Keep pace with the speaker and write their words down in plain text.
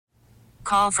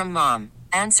Call from mom.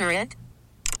 Answer it.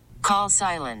 Call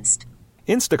silenced.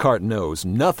 Instacart knows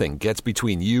nothing gets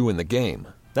between you and the game.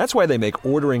 That's why they make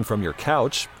ordering from your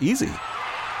couch easy.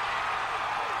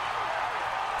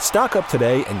 Stock up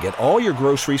today and get all your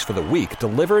groceries for the week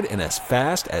delivered in as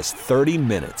fast as 30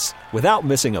 minutes without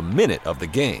missing a minute of the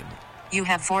game. You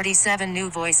have 47 new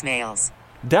voicemails.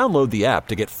 Download the app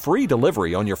to get free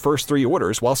delivery on your first 3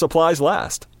 orders while supplies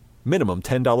last. Minimum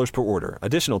 $10 per order.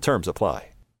 Additional terms apply.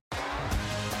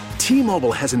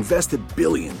 T-Mobile has invested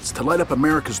billions to light up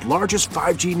America's largest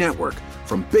 5G network,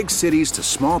 from big cities to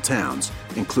small towns,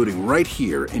 including right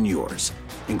here in yours.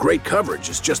 And great coverage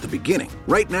is just the beginning.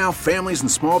 Right now, families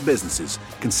and small businesses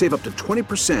can save up to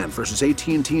 20% versus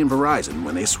AT&T and Verizon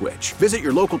when they switch. Visit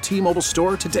your local T-Mobile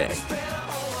store today.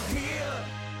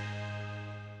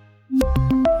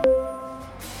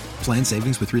 Plan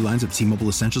savings with 3 lines of T-Mobile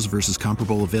Essentials versus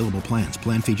comparable available plans.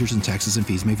 Plan features and taxes and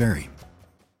fees may vary.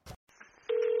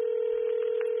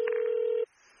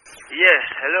 Yes,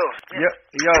 hello.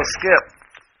 Yo, Skip.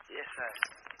 Yes, sir.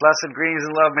 Blessed greetings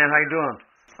and love, man. How you doing?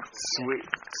 Sweet.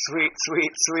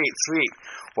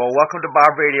 Well, welcome to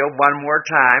Bob Radio one more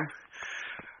time.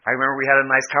 I remember we had a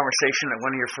nice conversation at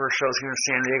one of your first shows here in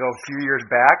San Diego a few years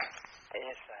back.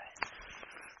 Yes, sir.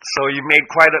 So you made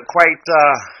quite a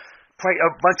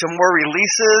bunch of more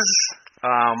releases.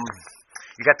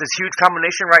 You got this huge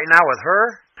combination right now with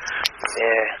her.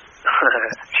 Yeah.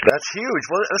 That's huge.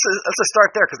 Well, let's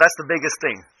start there because that's the biggest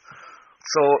thing.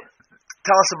 So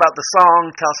tell us about the song.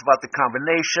 Tell us about the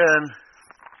combination.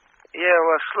 Yeah,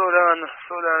 well, slow down.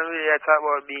 Really, I talk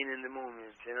about being in the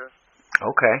moment, you know.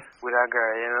 Okay. With a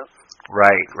girl, you know.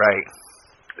 Right.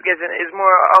 Because it's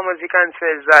more, almost you can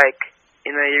say it's like,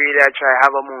 you know, you really try to have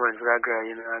a moment with a girl,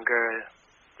 you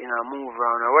know, move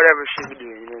around or whatever she be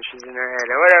doing, you know, she's in her head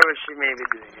or whatever she may be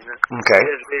doing, you know. Okay.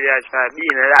 Just really I try to be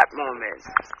in that moment.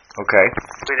 Okay.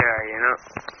 With her, you know,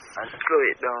 and slow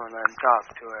it down and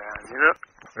talk to her, and, you know.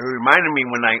 It reminded me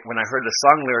when I heard the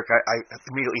song lyric, I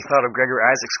immediately thought of Gregory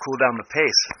Isaacs' "Cool Down the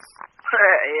Pace."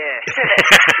 Yeah.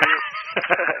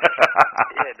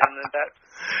 Yeah, done with that.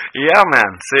 Yeah,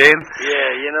 man. See?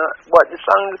 Yeah, you know, but the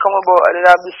song come about, I did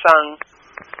have the song,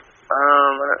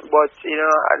 but, you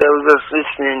know, I was just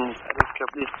listening, I just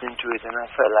kept listening to it, and I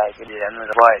felt like I did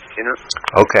another voice, you know.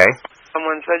 Okay.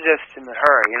 Someone suggested me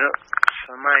her, you know,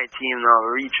 so my team now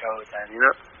reach out and, you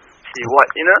know, see what,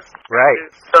 you know. Right.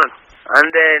 And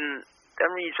then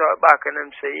them reach out back and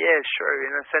them say, yeah, sure, you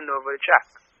know, send over the track,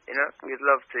 you know, we'd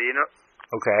love to, you know.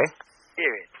 Okay.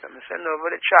 Hear it. So I'm going to send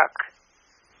over the track.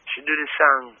 She do the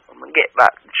song. I'm going to get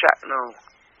back the track now.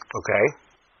 Okay.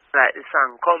 Like the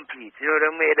song complete. You know what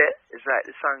I made it? It's like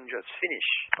the song just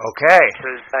finished. Okay.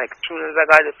 So it's like, as soon as I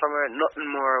got it from her,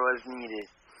 nothing more was needed.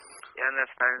 You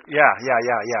understand? Yeah. Yeah,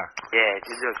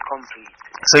 it's just complete.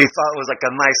 So you thought it was like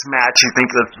a nice match. You think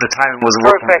that the timing was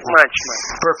perfect match, man.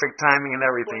 Perfect timing and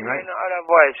everything, right? You know, other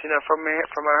voice, you know, from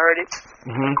I heard it, I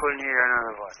couldn't hear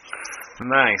another voice.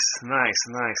 Nice. It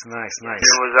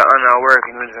was an honor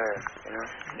working with her, you know.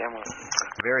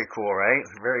 Very cool, right?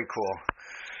 Very cool.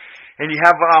 And you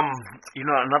have, you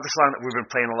know, another song that we've been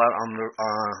playing a lot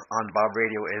on Bob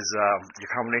Radio is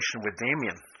your combination with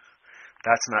Damien.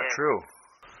 That's Not True.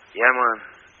 Yeah, man.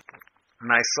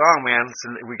 Nice song, man.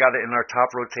 We got it in our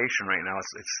top rotation right now.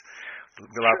 It's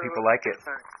a lot of people like it.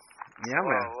 Yeah,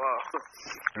 man. Wow.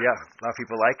 Yeah, a lot of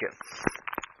people like it.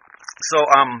 So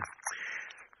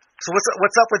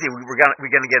what's up with you? We're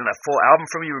gonna get a full album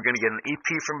from you. We're gonna get an EP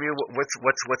from you.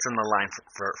 What's in the line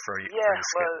for you? Yeah,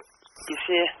 well, you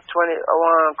see,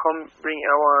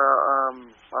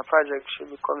 my project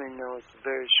should be coming out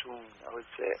very soon. I would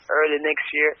say early next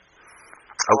year.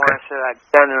 I want to say like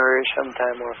January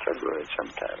sometime or February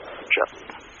sometime. Drop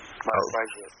my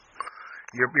project.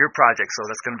 Your project, so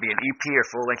that's going to be an EP or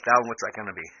full-length album? What's that going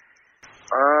to be?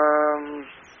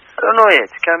 I don't know yet.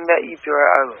 It can be an EP or an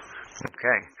album.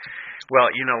 Okay. Well,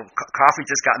 you know, Coffee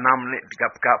just got nominated,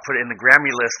 got put in the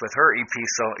Grammy list with her EP,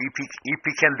 so EP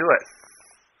can do it.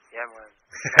 Yeah, man.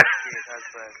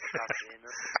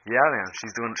 Yeah, man.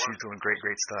 She's doing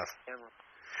great stuff. Yeah, man.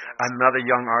 Another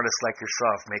young artist like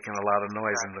yourself making a lot of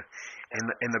noise in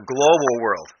the global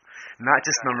world, not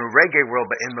just in the reggae world,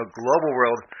 but in the global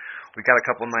world. We got a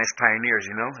couple nice pioneers,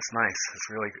 you know. It's nice.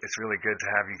 It's really good to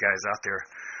have you guys out there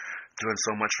doing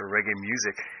so much for reggae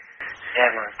music. Yeah,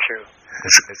 man, true.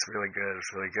 It's really good. It's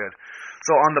really good.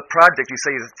 So on the project, you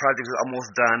say the project is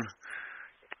almost done.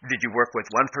 Did you work with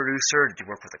one producer? Did you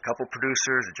work with a couple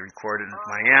producers? Did you record in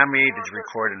Miami? Did you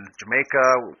record in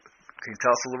Jamaica? Can you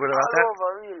tell us a little bit about that? All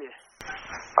over, really.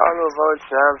 All over. I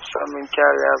have some in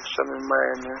Cali, I have some in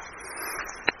Miami.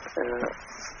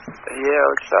 Yeah,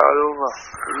 it's all over.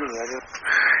 Yeah,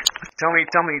 Tell me,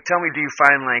 do you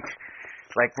find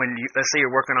like when you, let's say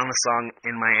you're working on a song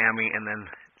in Miami and then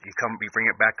you bring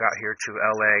it back out here to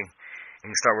LA and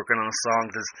you start working on a song,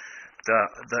 does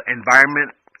the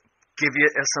environment give you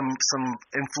some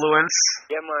influence?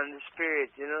 Yeah, man, the spirit,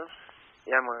 you know?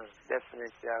 Yeah, man,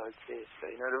 definitely, I would say. So,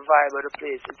 you know, the vibe of the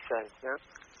place itself, you know?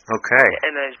 Okay. The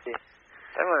energy.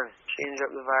 Yeah, man, change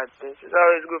up the vibe. It's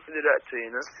always good to do that too,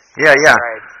 you know? Yeah.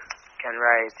 Can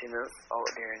write, you know, out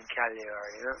there in Cali or,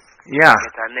 you know? Yeah.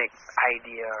 Get a next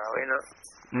idea or, you know?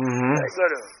 Mm-hmm. Like, go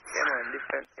to, yeah, man,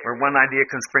 different. Or one idea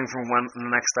can spring from the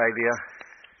next idea.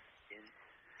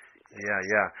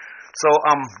 Yeah. So,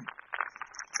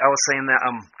 I was saying that,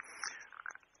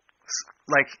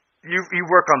 like, you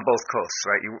work on both coasts,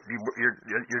 right?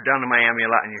 You're down in Miami a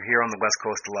lot, and you're here on the West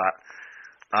Coast a lot.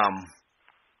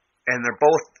 And they're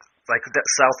both, like,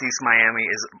 Southeast Miami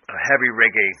is a heavy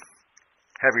reggae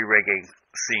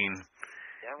scene.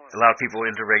 Yeah, man. A lot of people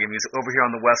into reggae music. Over here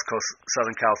on the West Coast,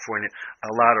 Southern California,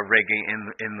 a lot of reggae in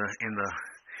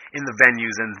the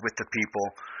venues and with the people.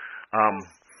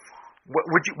 What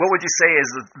would you say is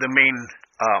the main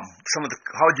how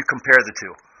would you compare the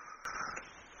two?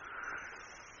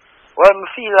 Well, I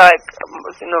feel like,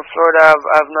 you know, Florida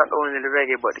have not only the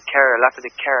reggae, but a lot of the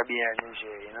Caribbean is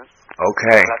here, you know?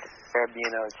 Okay. A lot of the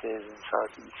Caribbean, I would say, is in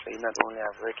Southeast. So you not only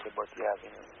have reggae, but you have, you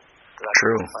know, a lot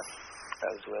True. of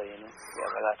as well, you know? You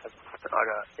have a lot of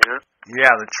other, you know?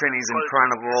 Yeah, the Trinis and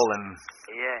Carnival and...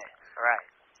 Yeah, right.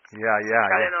 Yeah.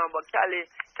 Cali, no, but Cali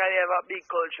have a big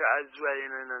culture as well, you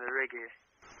know, in the reggae,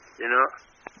 you know?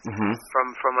 Mm-hmm.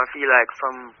 From I feel like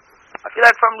from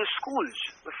the schools.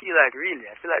 I feel like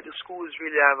the schools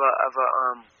really have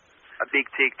a big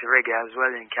take to reggae as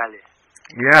well in Cali.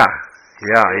 Yeah.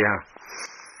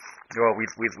 Well, we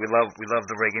love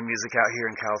the reggae music out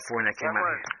here in California.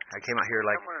 I came out here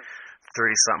like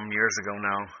 30-something years ago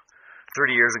now,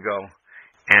 30 years ago,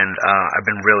 and I've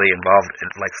been really involved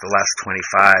in, like, for the last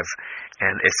 25,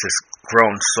 and it's just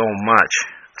grown so much.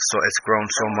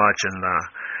 And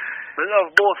I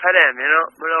love both of them, you know.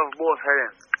 I love both of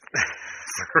them. I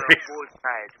love both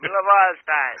sides. I love all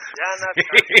sides.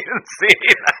 See?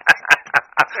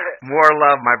 More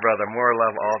love, my brother. More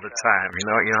love all the time. You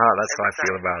know how that's how I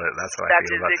feel about it. That's how I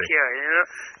feel about it. That is the cure, you know.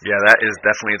 Yeah, that is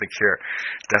definitely the cure.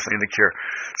 Definitely the cure.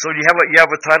 So, do you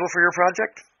have a title for your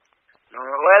project?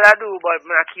 Well, I do, but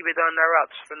I keep it on the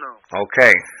wraps for now.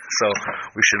 Okay, so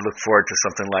we should look forward to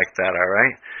something like that. All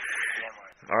right. Yeah,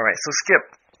 man. All right. So,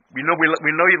 Skip. We know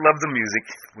you love the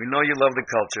music. We know you love the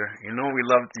culture. You know you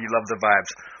love the vibes.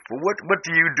 But what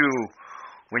do you do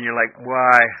when you're like,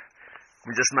 why?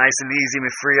 We just nice and easy.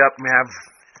 Me free up. Me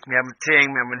have a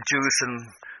ting. Me have a juice and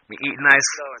me eat nice.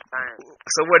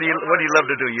 So what do you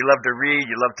love to do? You love to read.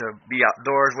 You love to be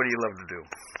outdoors. What do you love to do?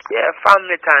 Yeah,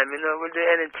 family time. You know, we do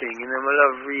anything. You know, I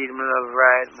love read. I love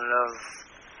ride. I love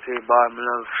play ball. I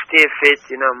love stay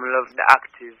fit. You know, I love the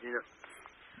active. You know.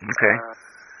 Okay.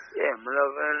 Yeah, I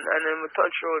love and then we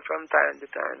touch road from time to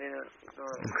time, you know.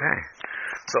 Okay.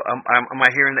 So am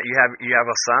I hearing that you have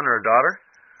a son or a daughter,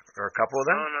 or a couple of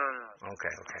them? No.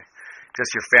 Okay. Just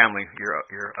your family.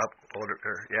 You're up older.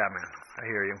 Yeah, man. I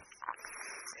hear you.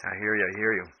 I hear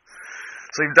you.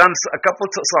 So you've done a couple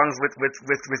of songs with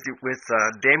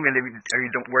Damien. Are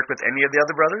you don't work with any of the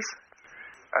other brothers?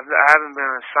 I haven't been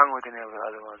on a song with any of the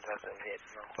other ones as of yet.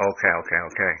 No. Okay.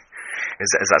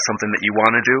 Is that something that you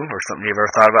want to do, or something you've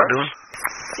ever thought about doing?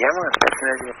 Yeah, man,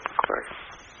 definitely, of course.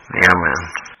 Yeah, man.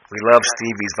 We love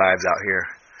Stevie's vibes out here,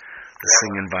 the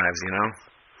singing vibes, you know.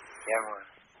 Yeah, man.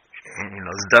 And you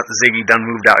know, Ziggy done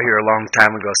moved out here a long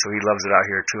time ago, so he loves it out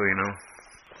here too, you know.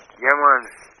 Yeah, man.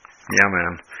 Yeah,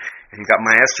 man. And you got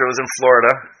Maestro's in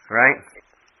Florida, right?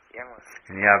 Yeah, man.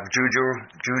 And you have Juju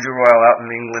Royal out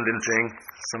in England and thing.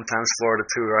 Sometimes Florida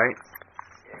too, right?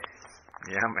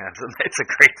 Yeah, man. It's a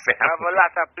great family. I have a lot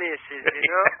of places, you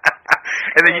know.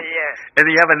 and then and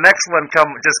then you have a next one come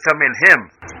in him.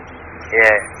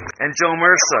 Yeah. And Joe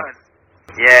Mercer.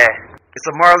 Yeah. It's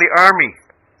a Marley Army.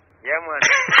 Yeah, man.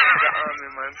 The army,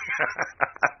 man.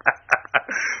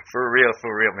 For real,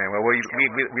 man. Well,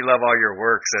 we love all your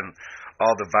works and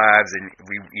all the vibes, and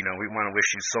we want to wish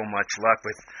you so much luck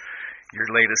with your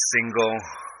latest single.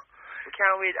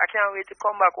 I can't wait to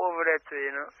come back over there to, you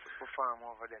know, perform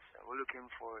over there. So we're looking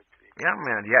forward to it. Yeah,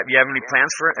 man. You have any plans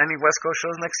for any West Coast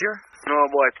shows next year? No,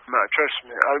 but trust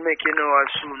me, I'll make you know as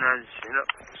soon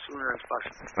as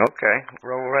possible. Okay.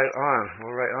 Roll right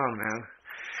on, man.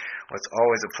 Well, it's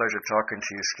always a pleasure talking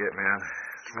to you, Skip, man.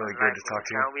 It's really good to talk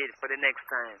to you. I can't wait for the next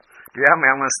time. Yeah,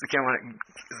 man. I can't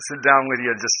sit down with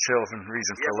you and just chill and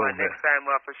reason for a little bit. Next time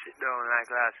we'll have to sit down like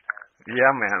last time.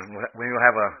 Yeah, man. We'll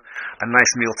have a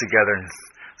nice meal together, and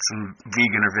some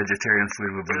vegan or vegetarian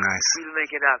food would be nice. We'll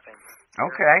make it happen.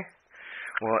 Okay.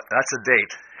 Well, that's a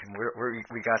date, and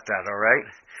we got that. All right.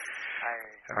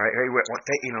 All right. Hey,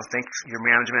 thank your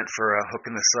management for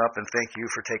hooking this up, and thank you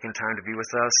for taking time to be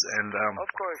with us. And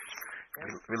of course.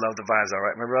 We love the vibes. All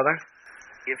right, my brother.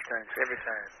 Give thanks every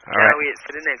time. Can't wait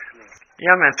for the next link.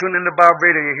 Yeah, man. Tune into Bob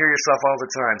Radio. You hear yourself all the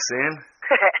time. Seeing?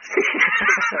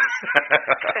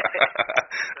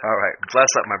 All right.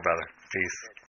 Bless up, my brother. Peace.